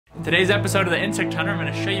In today's episode of the Insect Hunter, I'm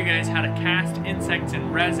going to show you guys how to cast insects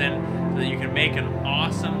in resin so that you can make an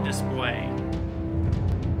awesome display.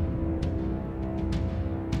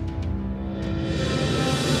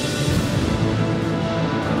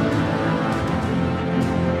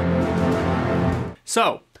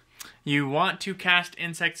 So, you want to cast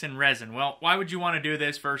insects in resin. Well, why would you want to do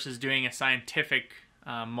this versus doing a scientific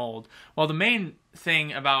mold? Well, the main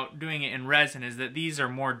thing about doing it in resin is that these are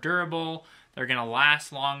more durable. They're going to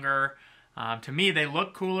last longer. To me, they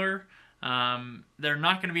look cooler. They're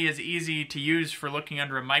not going to be as easy to use for looking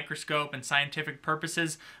under a microscope and scientific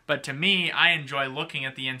purposes, but to me, I enjoy looking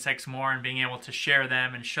at the insects more and being able to share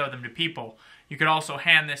them and show them to people. You could also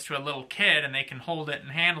hand this to a little kid and they can hold it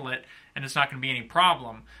and handle it, and it's not going to be any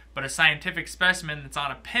problem. But a scientific specimen that's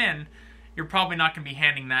on a pin, you're probably not going to be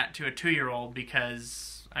handing that to a 2-year-old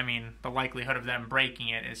because, I mean, the likelihood of them breaking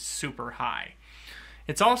it is super high.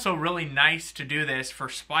 It's also really nice to do this for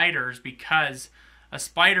spiders because a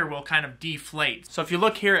spider will kind of deflate. So if you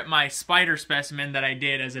look here at my spider specimen that I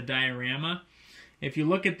did as a diorama, if you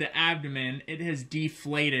look at the abdomen, it has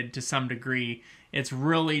deflated to some degree. It's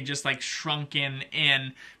really just like shrunken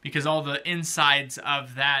in because all the insides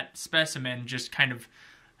of that specimen just kind of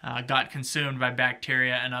got consumed by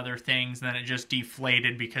bacteria and other things, and then it just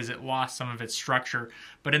deflated because it lost some of its structure.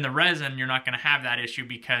 But in the resin, you're not going to have that issue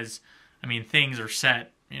because, I mean, things are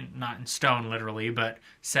set, not in stone literally, but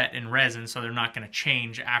set in resin, so they're not going to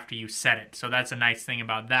change after you set it. So that's a nice thing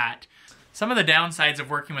about that. Some of the downsides of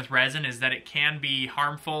working with resin is that it can be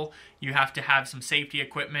harmful. You have to have some safety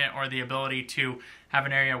equipment or the ability to have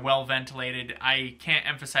an area well ventilated. I can't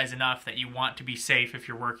emphasize enough that you want to be safe if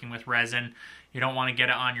you're working with resin. You don't want to get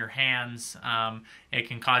it on your hands. It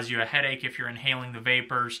can cause you a headache if you're inhaling the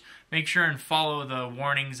vapors. Make sure and follow the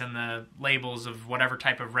warnings and the labels of whatever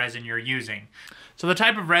type of resin you're using. So the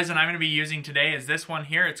type of resin I'm going to be using today is this one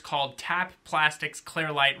here. It's called Tap Plastics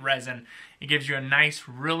Clear Light Resin. It gives you a nice,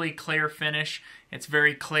 really clear finish. It's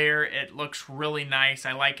very clear. It looks really nice.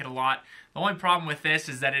 I like it a lot. The only problem with this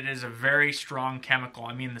is that it is a very strong chemical.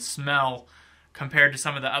 I mean, the smell compared to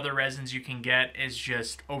some of the other resins you can get is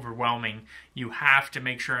just overwhelming. You have to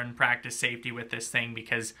make sure and practice safety with this thing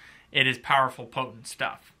because it is powerful, potent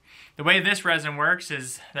stuff. The way this resin works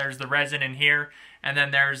is there's the resin in here, and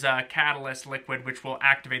then there's a catalyst liquid which will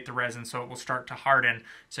activate the resin so it will start to harden.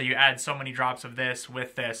 So you add so many drops of this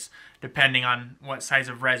with this depending on what size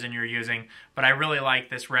of resin you're using, but I really like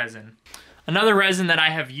this resin. Another resin that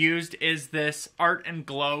I have used is this Art and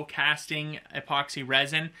Glow casting epoxy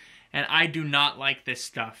resin, and I do not like this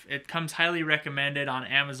stuff. It comes highly recommended on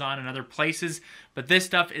Amazon and other places, but this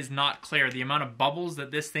stuff is not clear. The amount of bubbles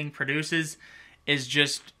that this thing produces is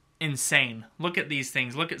just insane. Look at these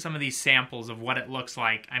things. Look at some of these samples of what it looks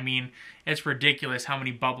like. I mean, it's ridiculous how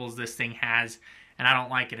many bubbles this thing has, and I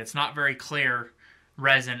don't like it. It's not very clear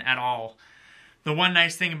resin at all. The one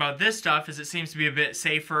nice thing about this stuff is it seems to be a bit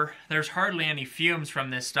safer. There's hardly any fumes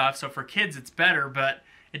from this stuff, so for kids it's better, but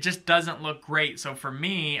it just doesn't look great. So for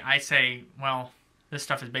me, I say, well, this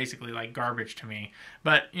stuff is basically like garbage to me.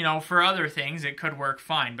 But, you know, for other things, it could work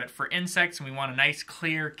fine. But for insects, and we want a nice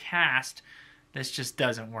clear cast, this just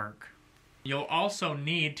doesn't work. You'll also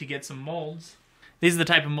need to get some molds. These are the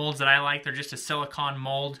type of molds that I like. They're just a silicone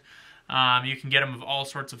mold. You can get them of all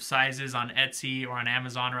sorts of sizes on Etsy or on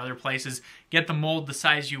Amazon or other places. Get the mold the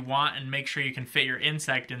size you want and make sure you can fit your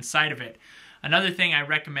insect inside of it. Another thing I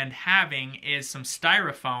recommend having is some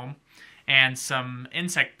styrofoam and some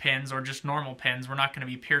insect pins or just normal pins. We're not going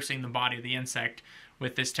to be piercing the body of the insect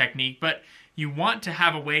with this technique, but you want to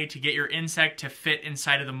have a way to get your insect to fit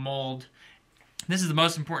inside of the mold. This is the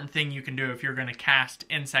most important thing you can do if you're going to cast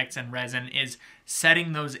insects in resin, is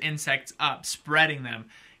setting those insects up, spreading them.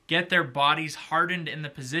 Get their bodies hardened in the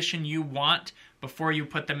position you want before you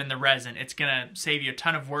put them in the resin. It's going to save you a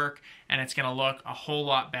ton of work, and it's going to look a whole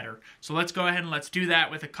lot better. So let's go ahead and let's do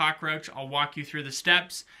that with a cockroach. I'll walk you through the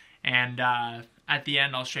steps, and at the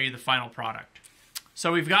end I'll show you the final product.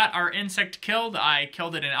 So we've got our insect killed. I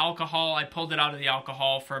killed it in alcohol. I pulled it out of the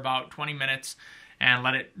alcohol for about 20 minutes and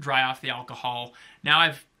let it dry off the alcohol. Now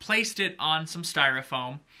I've placed it on some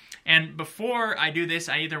styrofoam. And before I do this,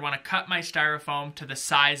 I either want to cut my styrofoam to the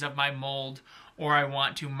size of my mold, or I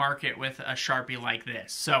want to mark it with a Sharpie like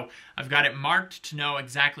this. So I've got it marked to know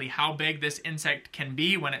exactly how big this insect can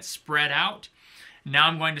be when it's spread out. Now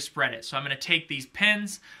I'm going to spread it. So I'm going to take these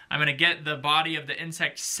pins, I'm going to get the body of the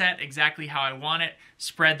insect set exactly how I want it,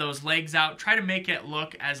 spread those legs out, try to make it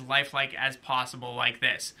look as lifelike as possible like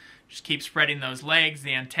this. Just keep spreading those legs,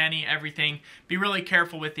 the antennae, everything. Be really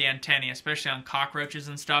careful with the antennae, especially on cockroaches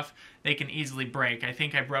and stuff. They can easily break. I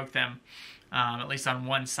think I broke them, at least on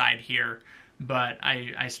one side here. but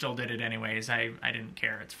I still did it anyways. I didn't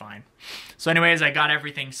care. It's fine. So anyways, I got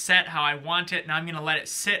everything set how I want it. Now I'm going to let it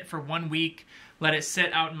sit for 1 week. Let it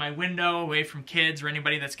sit out in my window away from kids or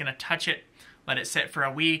anybody that's going to touch it. Let it sit for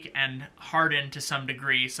a week and harden to some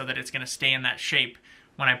degree so that it's going to stay in that shape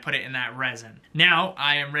when I put it in that resin. Now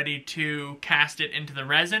I am ready to cast it into the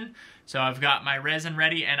resin. So I've got my resin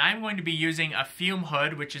ready, and I'm going to be using a fume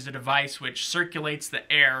hood, which is a device which circulates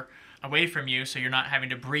the air away from you so you're not having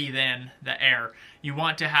to breathe in the air. You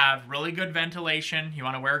want to have really good ventilation. You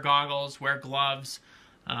want to wear goggles, wear gloves,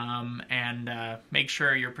 and make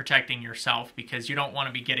sure you're protecting yourself because you don't want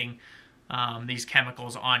to be getting these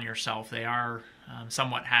chemicals on yourself. They are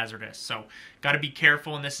somewhat hazardous. So got to be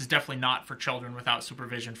careful, and this is definitely not for children without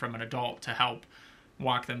supervision from an adult to help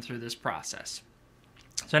walk them through this process.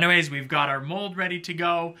 So anyways, we've got our mold ready to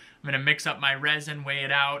go. I'm going to mix up my resin, weigh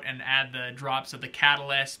it out, and add the drops of the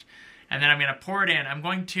catalyst. And then I'm going to pour it in. I'm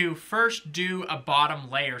going to first do a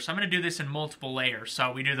bottom layer. So I'm going to do this in multiple layers.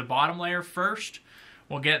 So we do the bottom layer first.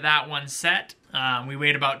 We'll get that one set. We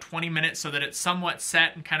wait about 20 minutes so that it's somewhat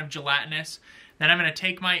set and kind of gelatinous. Then I'm going to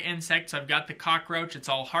take my insects. I've got the cockroach. It's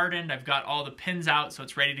all hardened. I've got all the pins out, so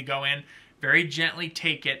it's ready to go in. Very gently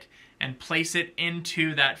take it and place it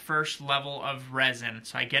into that first level of resin.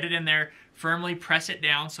 So I get it in there, firmly press it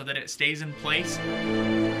down so that it stays in place.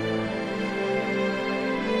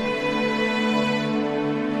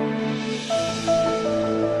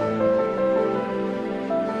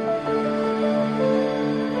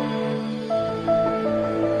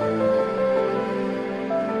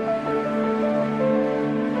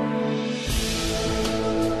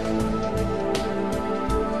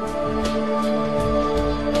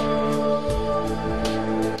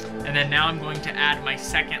 Now I'm going to add my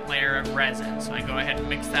second layer of resin. So I go ahead and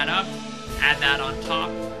mix that up, add that on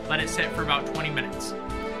top, let it sit for about 20 minutes.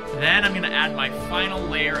 Then I'm going to add my final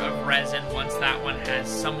layer of resin. Once that one has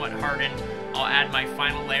somewhat hardened, I'll add my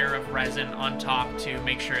final layer of resin on top to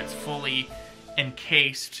make sure it's fully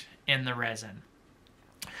encased in the resin.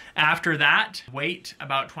 After that, wait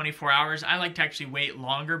about 24 hours. I like to actually wait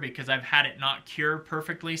longer because I've had it not cure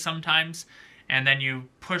perfectly sometimes. And then you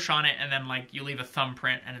push on it and then like you leave a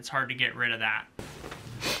thumbprint and it's hard to get rid of that.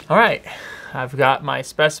 All right, I've got my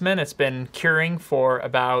specimen. It's been curing for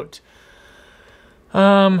about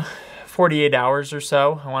 48 hours or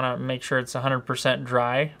so. I want to make sure it's 100%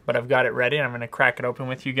 dry, but I've got it ready and I'm going to crack it open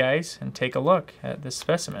with you guys and take a look at this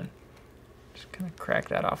specimen. Just kind of crack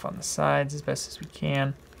that off on the sides as best as we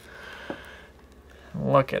can.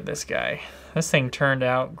 Look at this guy. This thing turned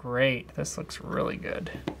out great. This looks really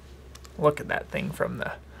good. Look at that thing from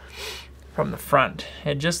the front.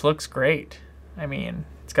 It just looks great. I mean,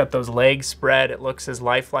 it's got those legs spread. It looks as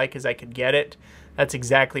lifelike as I could get it. That's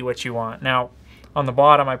exactly what you want. Now, on the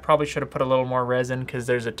bottom, I probably should have put a little more resin because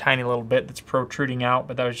there's a tiny little bit that's protruding out,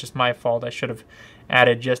 but that was just my fault. I should have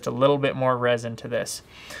added just a little bit more resin to this.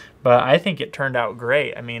 But I think it turned out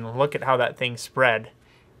great. I mean, look at how that thing spread.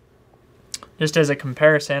 Just as a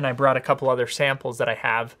comparison, I brought a couple other samples that I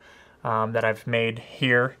have that I've made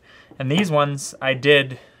here. And these ones I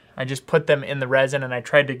just put them in the resin and I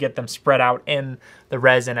tried to get them spread out in the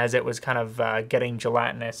resin as it was kind of getting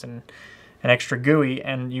gelatinous and extra gooey,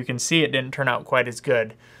 and you can see it didn't turn out quite as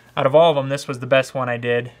good. Out of all of them, this was the best one I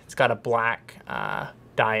did. It's got a black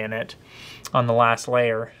dye in it on the last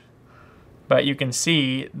layer. But you can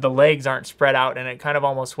see the legs aren't spread out and it kind of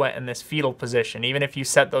almost went in this fetal position. Even if you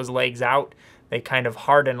set those legs out, they kind of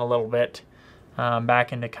harden a little bit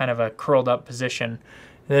back into kind of a curled up position.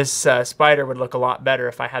 This spider would look a lot better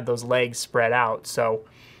if I had those legs spread out, so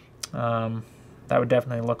that would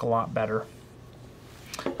definitely look a lot better.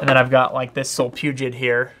 And then I've got like this sulpugid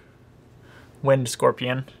here, wind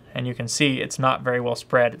scorpion, and you can see it's not very well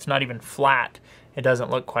spread. It's not even flat. It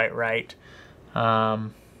doesn't look quite right.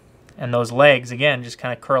 And those legs, again, just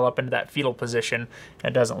kind of curl up into that fetal position.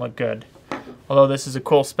 It doesn't look good. Although this is a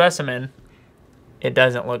cool specimen, it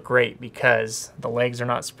doesn't look great because the legs are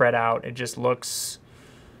not spread out. It just looks...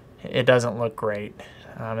 It doesn't look great.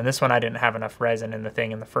 And this one I didn't have enough resin in the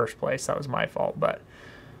thing in the first place. That was my fault. But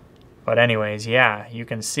anyways, yeah, you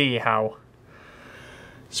can see how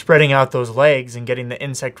spreading out those legs and getting the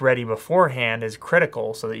insect ready beforehand is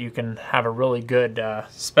critical so that you can have a really good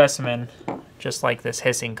specimen just like this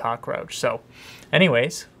hissing cockroach. So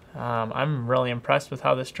anyways, I'm really impressed with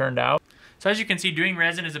how this turned out. So as you can see, doing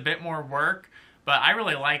resin is a bit more work, but I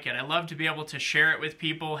really like it. I love to be able to share it with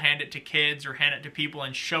people, hand it to kids or hand it to people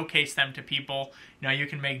and showcase them to people. You know, you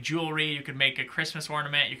can make jewelry, you can make a Christmas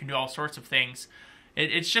ornament, you can do all sorts of things.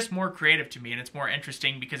 It's just more creative to me and it's more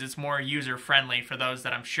interesting because it's more user-friendly for those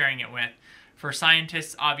that I'm sharing it with. For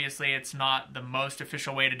scientists, obviously, it's not the most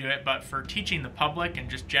official way to do it, but for teaching the public and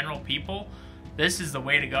just general people, this is the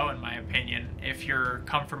way to go, in my opinion, if you're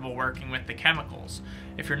comfortable working with the chemicals.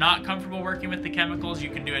 If you're not comfortable working with the chemicals, you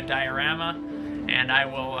can do a diorama, and I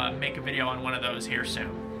will make a video on one of those here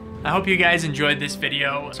soon. I hope you guys enjoyed this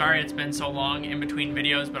video. Sorry it's been so long in between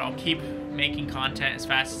videos, but I'll keep making content as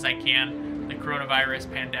fast as I can. The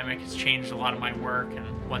coronavirus pandemic has changed a lot of my work and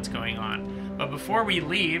what's going on. But before we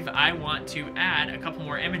leave, I want to add a couple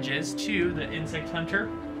more images to the Insect Hunter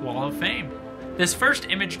Wall of Fame. This first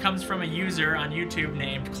image comes from a user on YouTube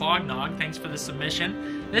named Clognog. Thanks for the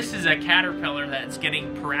submission. This is a caterpillar that's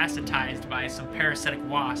getting parasitized by some parasitic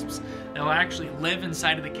wasps. They'll actually live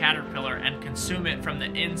inside of the caterpillar and consume it from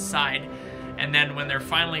the inside, and then when they're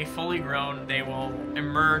finally fully grown, they will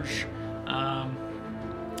emerge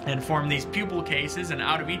and form these pupal cases, and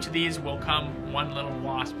out of each of these will come one little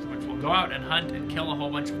wasp, which will go out and hunt and kill a whole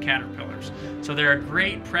bunch of caterpillars. So they're a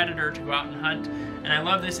great predator to go out and hunt, and I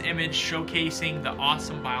love this image showcasing the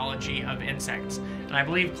awesome biology of insects. And I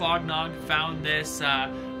believe Clognog found this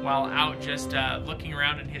while out just looking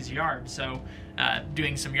around in his yard, so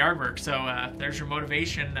doing some yard work. So there's your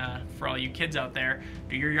motivation for all you kids out there.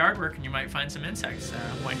 Do your yard work and you might find some insects.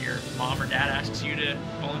 When your mom or dad asks you to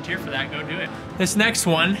volunteer for that, go do it. This next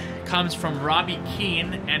one comes from Robbie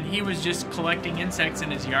Keane, and he was just collecting insects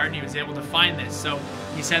in his yard and he was able to find this. So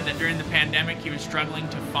he said that during the pandemic he was struggling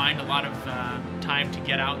to find a lot of time to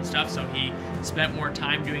get out and stuff, so he spent more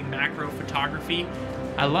time doing macro photography.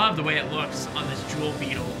 I love the way it looks on this jewel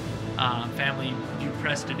beetle, family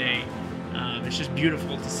Buprestidae. It's just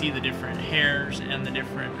beautiful to see the different hairs and the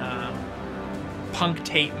different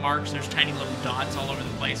punctate marks. There's tiny little dots all over the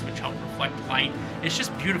place which help reflect light. It's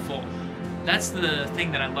just beautiful. That's the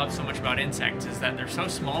thing that I love so much about insects, is that they're so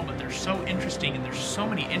small but they're so interesting, and there's so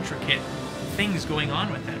many intricate things going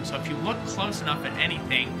on with them. So if you look close enough at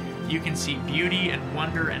anything, you can see beauty and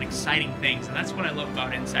wonder and exciting things. And that's what I love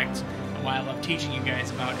about insects, and why I love teaching you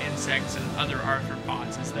guys about insects and other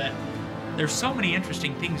arthropods, is that there's so many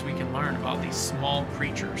interesting things we can learn about these small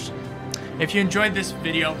creatures. If you enjoyed this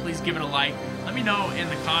video, please give it a like. Let me know in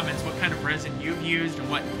the comments what kind of resin you've used and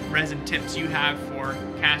what resin tips you have for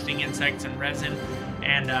casting insects in resin,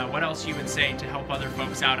 and what else you would say to help other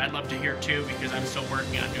folks out. I'd love to hear too, because I'm still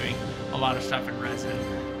working on doing a lot of stuff in resin.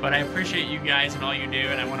 But I appreciate you guys and all you do,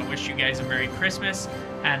 and I want to wish you guys a Merry Christmas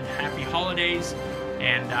and Happy Holidays,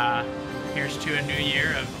 and here's to a new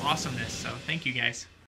year of awesomeness. So thank you guys.